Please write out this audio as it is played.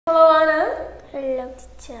Hello, Anna. Hello,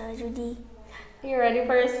 teacher Judy. Are you ready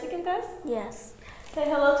for your speaking test? Yes. Say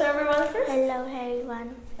hello to everyone first. Hello,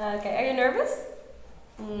 everyone. Okay, are you nervous?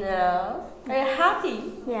 No. Are you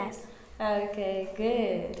happy? Yes. Okay,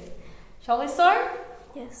 good. Shall we start?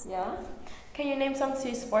 Yes. Yeah. Can you name some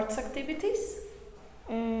two sports activities?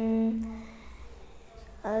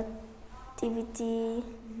 Activity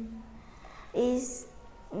is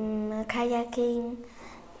kayaking,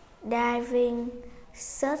 diving,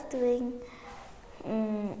 surfing,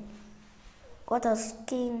 water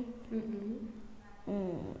skiing.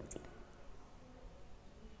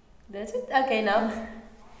 That's it? Okay, now.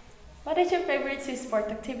 What is your favorite two sport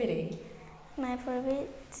activity? My favorite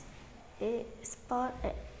sport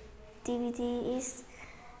activity is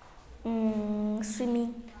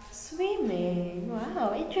swimming. Swimming.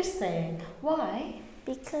 Wow, interesting. Why?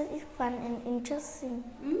 Because it's fun and interesting.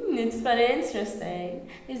 It's very interesting.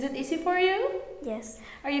 Is it easy for you? Yes.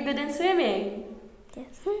 Are you good in swimming? Yes.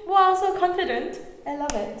 Wow, so confident. I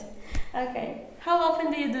love it. Okay. How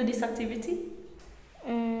often do you do this activity?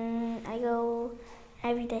 I go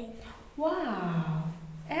every day. Wow.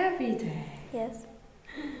 Every day. Yes.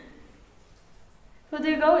 Who do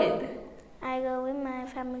you go with? I go with my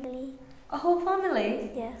family. A whole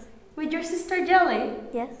family? Yes. With your sister Jelly?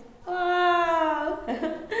 Yes. Wow.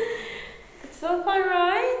 It's so fun,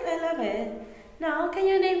 right? I love it. Now, can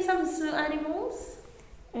you name some zoo animals?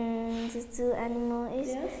 The zoo animal is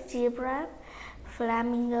Yes. zebra,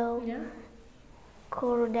 flamingo, Yeah.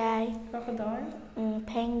 crocodile, Crocodile.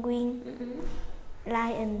 penguin,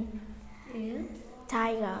 lion, And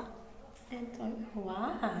tiger.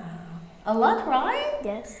 wow. A lot, right?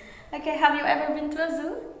 Yes. Okay, have you ever been to a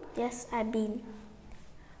zoo? Yes, I've been.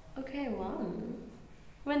 Okay, wow.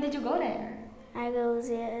 When did you go there? I go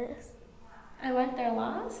there. I went there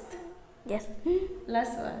last. Yes.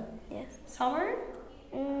 Last one. Yes. Summer?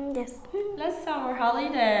 Yes. Last summer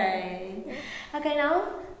holiday. Okay, now,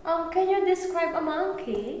 can you describe a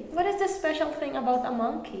monkey? What is the special thing about a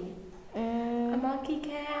monkey? A monkey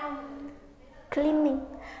Cleaning.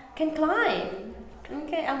 can climb.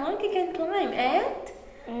 Okay, a monkey can climb and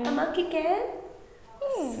a monkey can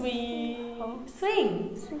swing.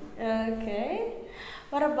 Okay.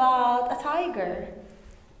 What about a tiger?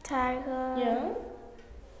 Tiger. Yeah.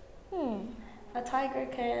 A tiger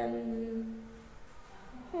can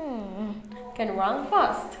run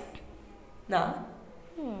fast. No.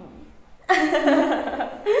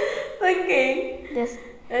 Thinking. Yes.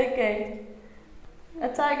 Okay. A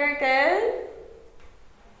tiger can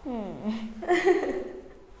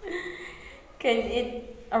eat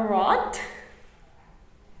a rat?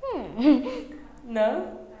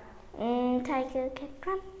 No. Tiger can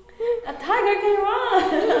run. A tiger can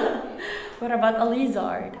run. What about a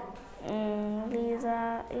lizard?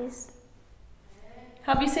 Lizard is.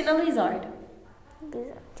 Have you seen a lizard?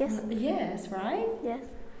 Yes. Yes, right? Yes.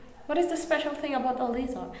 What is the special thing about a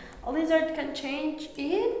lizard? A lizard can change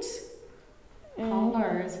its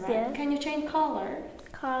colors, right? Yes. Can you change color?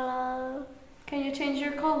 Color. Can you change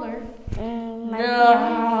your color? No.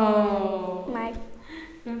 My.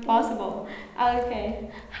 Impossible. Okay.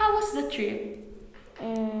 How was the trip?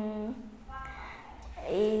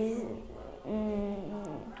 Is.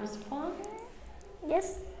 It was fun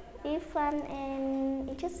Yes. It's fun and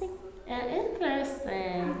interesting. and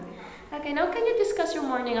interesting. Okay, now can you discuss your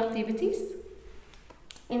morning activities?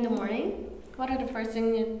 In the morning, what is the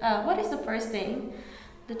first thing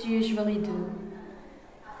that you usually do?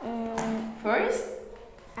 First,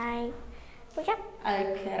 I wake up I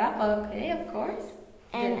get up. Okay, of course.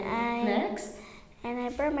 and Then next, I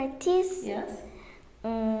brush my teeth. yes.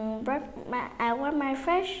 I wear my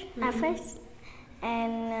face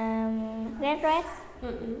and get dressed.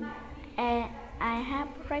 And I have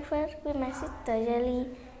breakfast with my sister Jelly,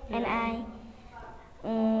 and I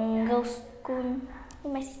go school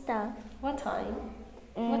with my sister. What time?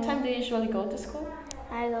 What time do you usually go to school?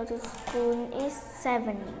 I go to school is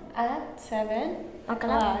 7. At 7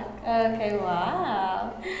 o'clock. Okay,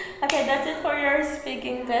 wow. Okay, that's it for your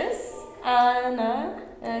speaking test, Anna.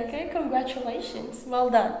 Okay, congratulations. Well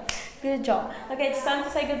done. Good job. Okay, it's time to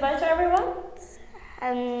say goodbye to everyone.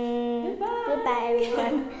 Goodbye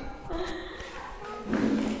everyone.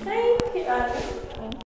 Thank you, Anna.